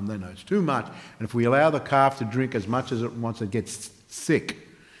the farm, they know it's too much. And if we allow the calf to drink as much as it wants, it gets sick.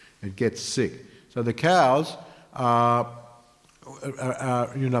 It gets sick. So the cows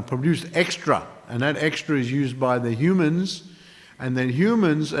produce extra, and that extra is used by the humans. And then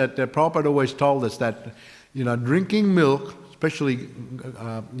humans, Prabhupada always told us that, drinking milk, especially,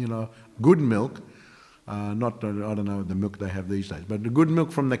 good milk, I don't know the milk they have these days, but the good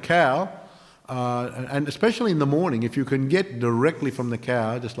milk from the cow, and especially in the morning, if you can get directly from the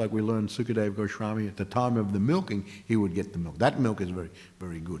cow, just like we learned Sukadeva Goswami, at the time of the milking, he would get the milk. That milk is very,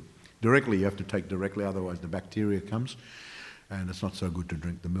 very good. Directly, you have to take directly, otherwise the bacteria comes. And it's not so good to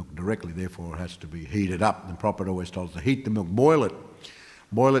drink the milk directly, therefore it has to be heated up. And Prabhupada always told us to heat the milk, boil it.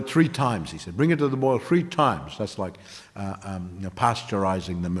 Boil it 3 times, he said. Bring it to the boil 3 times. That's like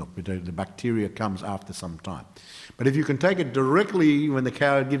pasteurizing the milk. The bacteria comes after some time. But if you can take it directly when the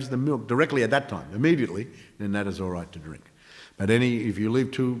cow gives the milk, directly at that time, immediately, then that is all right to drink. But if you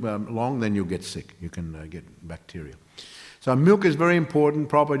leave too long, then you'll get sick. You can get bacteria. So milk is very important.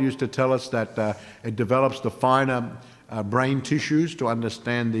 Prabhupada used to tell us that it develops the finer brain tissues to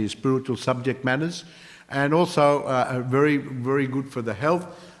understand the spiritual subject matters, and also very, very good for the health.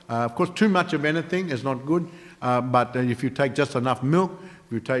 Of course, too much of anything is not good, but if you take just enough milk,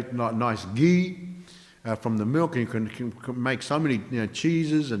 if you take nice ghee from the milk, and you can make so many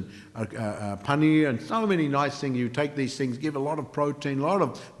cheeses and paneer and so many nice things. You take these things, give a lot of protein, a lot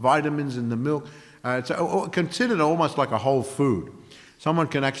of vitamins in the milk. It's considered almost like a whole food. Someone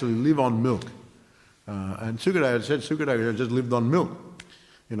can actually live on milk. And Sukadeva just lived on milk.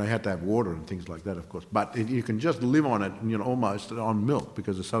 You have to have water and things like that, of course. But you can just live on it, almost on milk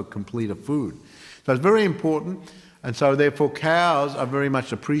because it's so complete a food. So it's very important. And so therefore cows are very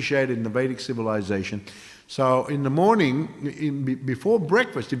much appreciated in the Vedic civilization. So in the morning, before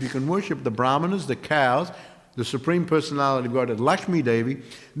breakfast, if you can worship the Brahmanas, the cows, the Supreme Personality of God, Lakshmi Devi,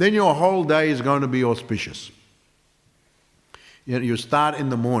 then your whole day is going to be auspicious. You start in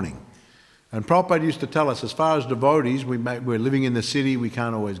the morning. And Prabhupada used to tell us, as far as devotees, we're living in the city, we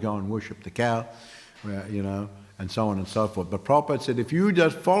can't always go and worship the cow, and so on and so forth. But Prabhupada said, if you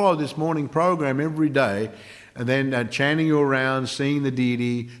just follow this morning program every day, and then chanting your rounds, seeing the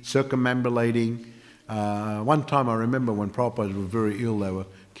deity, circumambulating. One time I remember when Prabhupada was very ill, they were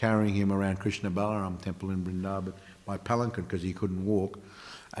carrying him around Krishna Balaram temple in Vrindavan by palanquin because he couldn't walk,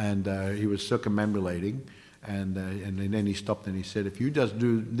 and he was circumambulating. And then he stopped and he said, if you just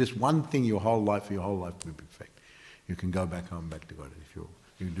do this one thing your whole life will be perfect. You can go back home, back to God, if you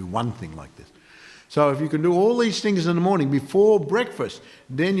can do one thing like this. So if you can do all these things in the morning before breakfast,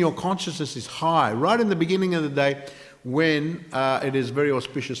 then your consciousness is high, right in the beginning of the day when it is very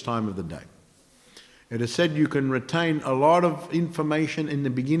auspicious time of the day. It is said you can retain a lot of information in the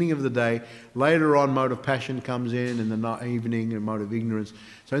beginning of the day. Later on, mode of passion comes in the evening, and mode of ignorance.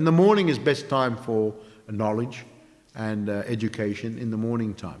 So in the morning is best time for knowledge and education in the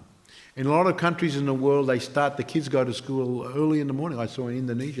morning time. In a lot of countries in the world, the kids go to school early in the morning. I saw in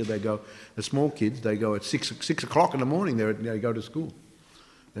Indonesia, the small kids, they go at 6 o'clock in the morning, they go to school.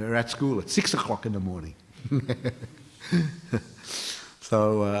 They're at school at 6 o'clock in the morning.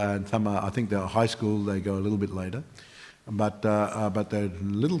 So, and some, I think the high school, they go a little bit later. But the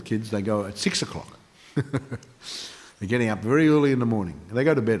little kids, they go at 6 o'clock. They're getting up very early in the morning. They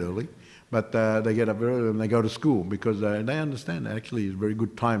go to bed early. But they get up early and they go to school because they understand actually it's a very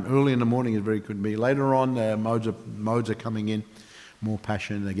good time. Early in the morning is very good. Later on, modes are coming in, more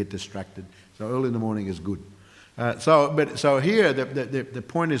passion, they get distracted. So early in the morning is good. So here the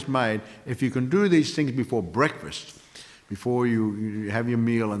point is made, if you can do these things before breakfast, before you have your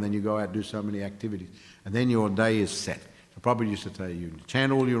meal and then you go out and do so many activities, and then your day is set. So Prabhupada used to tell you,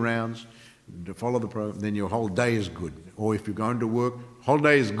 chant all your rounds, follow the program, then your whole day is good. Or if you're going to work, whole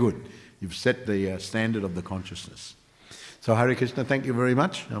day is good. You've set the standard of the consciousness. So Hare Krishna, thank you very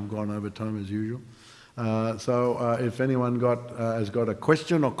much. I've gone over time as usual. So if anyone has got a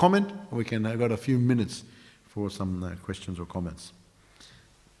question or comment, I've got a few minutes for some questions or comments.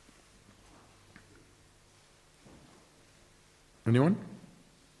 Anyone?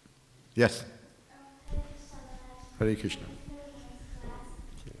 Yes. Hare Krishna.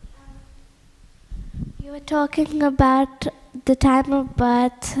 You were talking about the time of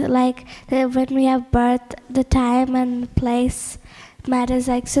birth, like when we have birth, the time and place matters,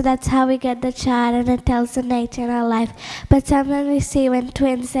 so that's how we get the chart and it tells the nature in our life. But sometimes we see when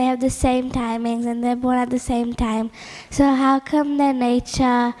twins, they have the same timings and they're born at the same time. So how come their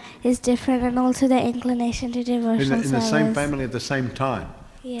nature is different and also their inclination to devotional in the same family at the same time?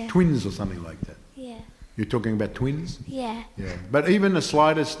 Yeah. Twins or something like that? Yeah. You're talking about twins? Yeah. Yeah. But even the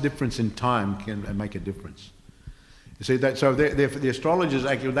slightest difference in time can make a difference. You see that? So the astrologers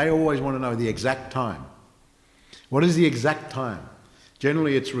actually, they always want to know the exact time. What is the exact time?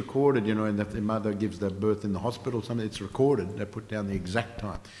 Generally, it's recorded. And if the mother gives the birth in the hospital, or something, it's recorded. They put down the exact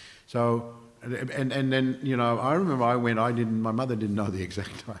time. So, and then I remember my mother didn't know the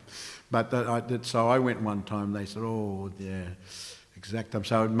exact time, but so I went one time. They said, "Oh, yeah, exact time."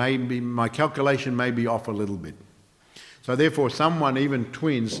 So it may be my calculation may be off a little bit. So therefore, even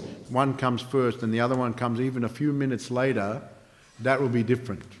twins, one comes first and the other one comes even a few minutes later, that will be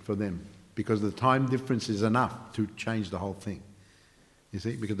different for them because the time difference is enough to change the whole thing. You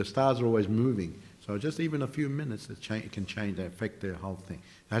see, because the stars are always moving. So just even a few minutes, it can change, they affect the whole thing.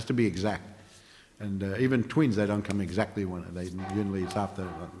 It has to be exact. And even twins, they don't come exactly when usually it's after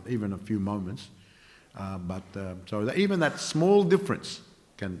even a few moments. So even that small difference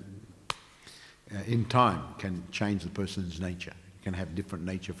in time can change the person's nature. Can have different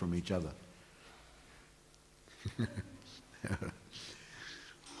nature from each other.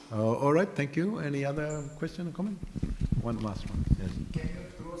 All right, thank you. Any other question or comment? One last one. Yes. Can you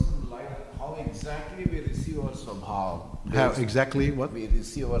throw some light on how exactly we receive our swabhav? How exactly what? We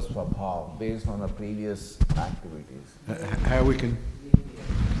receive our swabhav based on the previous activities. How we can...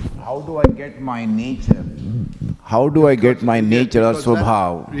 How do I get my nature? How do I get my nature or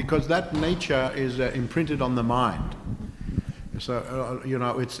swabhav? Because that nature is imprinted on the mind. So,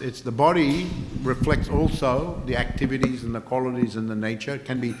 it's the body reflects also the activities and the qualities and the nature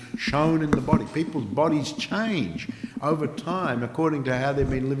can be shown in the body. People's bodies change over time according to how they've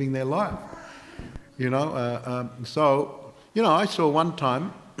been living their life. So, I saw one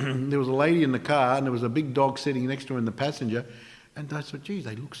time there was a lady in the car and there was a big dog sitting next to her in the passenger, and I said, geez,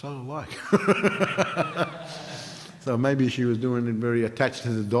 they look so alike. So maybe she was doing it very attached to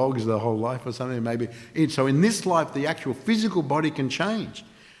the dogs the whole life or something. Maybe. So in this life, the actual physical body can change.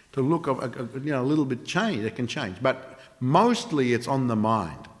 To look a little bit change, it can change. But mostly it's on the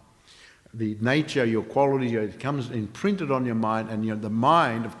mind. The nature, your quality, it comes imprinted on your mind, and the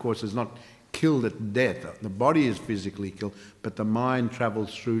mind, of course, is not killed at death. The body is physically killed, but the mind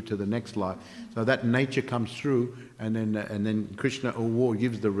travels through to the next life. So that nature comes through, and then Krishna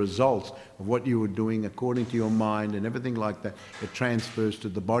gives the results of what you were doing according to your mind and everything like that. It transfers to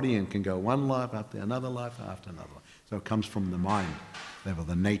the body and can go one life after another life after another life. So it comes from the mind level.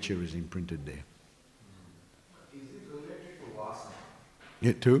 The nature is imprinted there. Is it related to vasana?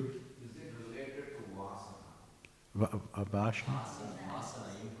 Yeah, too? Is it related to vasana? Vasana?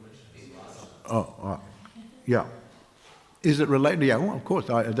 Oh, yeah. Is it related? Yeah, well, of course.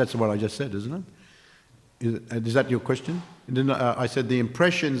 That's what I just said, isn't it? Is that your question? I said the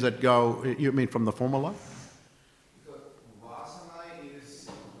impressions that go. You mean from the former life? Because vasana is.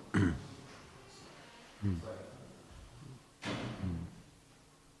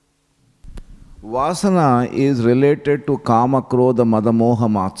 Vasana is related to kama, krodha, mada, moha,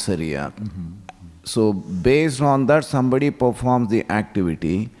 matsarya. So based on that, somebody performs the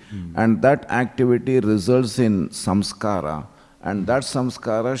activity, and that activity results in samskara, and that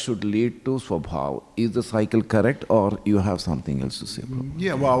samskara should lead to swabhav. Is the cycle correct, or you have something else to say?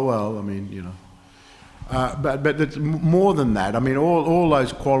 Yeah, well, I mean, but it's more than that. I mean, all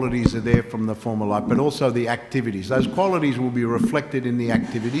those qualities are there from the former life, but also the activities. Those qualities will be reflected in the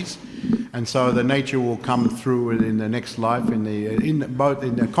activities, and so the nature will come through in the next life, in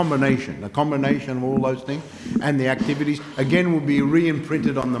the combination of all those things, and the activities again will be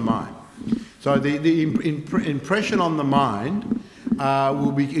re-imprinted on the mind. So the impression on the mind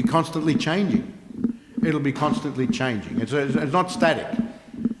will be constantly changing. It'll be constantly changing. It's not static.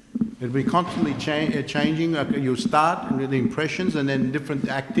 It'll be constantly changing. You'll start with the impressions, and then different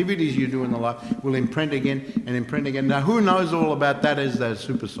activities you do in the life will imprint again and imprint again. Now, who knows all about that is the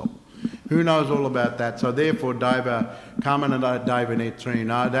super soul. Who knows all about that? So therefore, Daiva, Kamana Daiva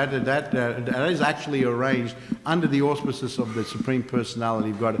Netrina, that is actually arranged under the auspices of the Supreme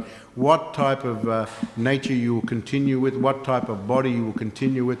Personality of God. What type of nature you will continue with, what type of body you will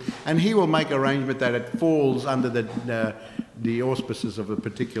continue with, and He will make arrangement that it falls under the auspices of a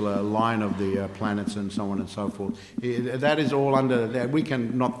particular line of the planets and so on and so forth. That is all under, we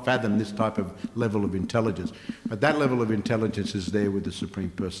can not fathom this type of level of intelligence, but that level of intelligence is there with the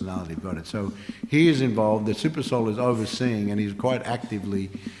Supreme Personality of God. So He is involved, the Super Soul is overseeing, and He's quite actively,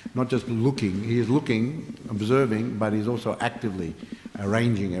 not just looking, He is looking, observing, but He's also actively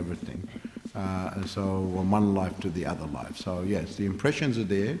arranging everything. So from one life to the other life. So yes, the impressions are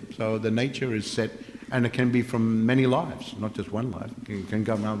there, so the nature is set. And it can be from many lives, not just one life. It can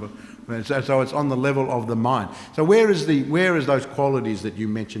go over. So it's on the level of the mind. So where is those qualities that you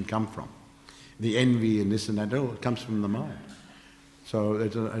mentioned come from? The envy and this and that. Oh, it comes from the mind. So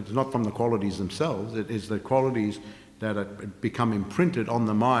it's not from the qualities themselves. It is the qualities that become imprinted on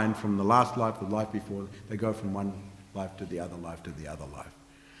the mind from the last life to the life before. They go from one life to the other life to the other life.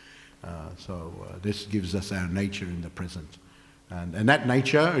 So this gives us our nature in the present. And that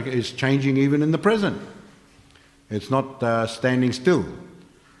nature is changing even in the present. It's not standing still.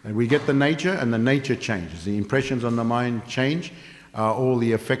 And we get the nature, and the nature changes. The impressions on the mind change. All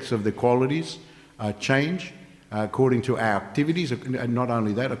the effects of the qualities change according to our activities, and not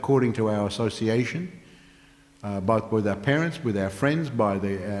only that, according to our association, both with our parents, with our friends, by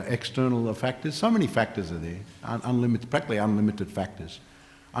the external factors. So many factors are there, practically unlimited factors.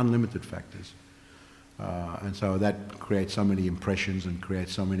 And so that creates so many impressions and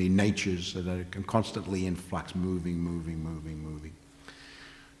creates so many natures that are constantly in flux, moving.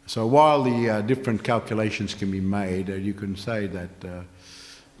 So while the different calculations can be made, you can say that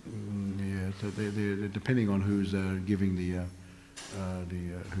depending on who's giving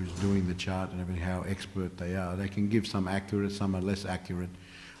who's doing the chart and everything, how expert they are, they can give some accurate, some are less accurate.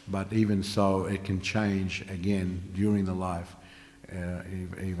 But even so, it can change again during the life,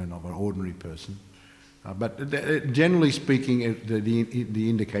 even of an ordinary person. But generally speaking, the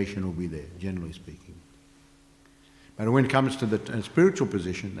indication will be there, generally speaking. But when it comes to the spiritual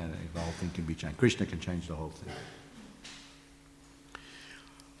position, the whole thing can be changed. Krishna can change the whole thing.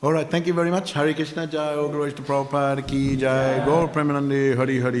 All right, thank you very much. Hare Krishna, Jai, Guru Vishnu Prabhupada Ki Jai, Gaur Premanande,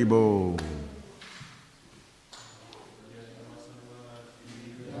 Hari Hari Bo.